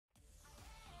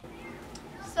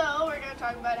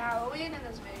talk about Halloween in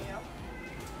this video.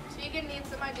 Tegan needs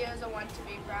some ideas on what to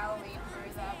be for Halloween for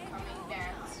the upcoming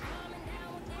dance.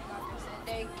 Not gonna say a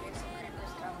day in case some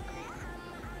creepers come and creep.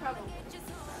 Probably.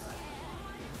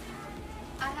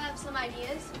 I have some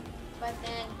ideas, but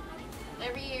then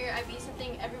every year I be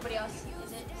something everybody else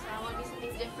isn't, so I want to be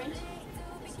something different.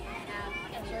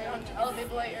 That's why I don't tell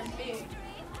people what you're being.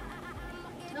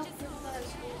 No, people from other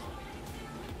schools.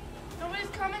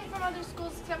 Nobody's coming from other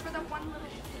schools except for that one little.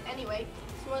 Anyway,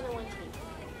 It's more than one team.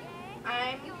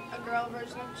 I'm a girl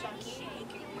version of Chucky. You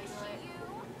can Google it.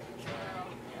 Girl.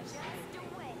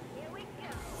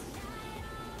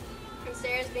 And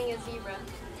Sarah's being a zebra.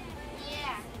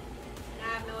 Yeah. And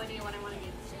I have no idea what I want to be.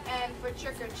 And for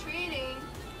trick-or-treating,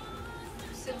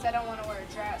 since I don't want to wear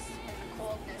a dress in the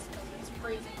coldness because it's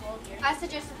freezing cold here. I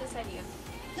suggested this idea.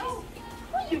 No,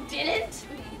 you didn't.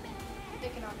 They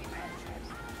cannot be my dress.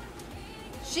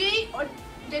 She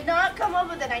did not come up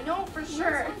with it. I know for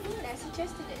sure. Yes, I did. I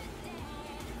suggested it.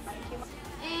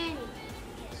 Anyway.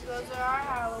 So those are our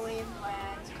Halloween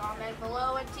plans. Comment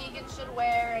below what Tegan should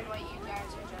wear and what you guys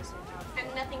are dressing up.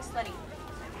 I'm nothing slutty.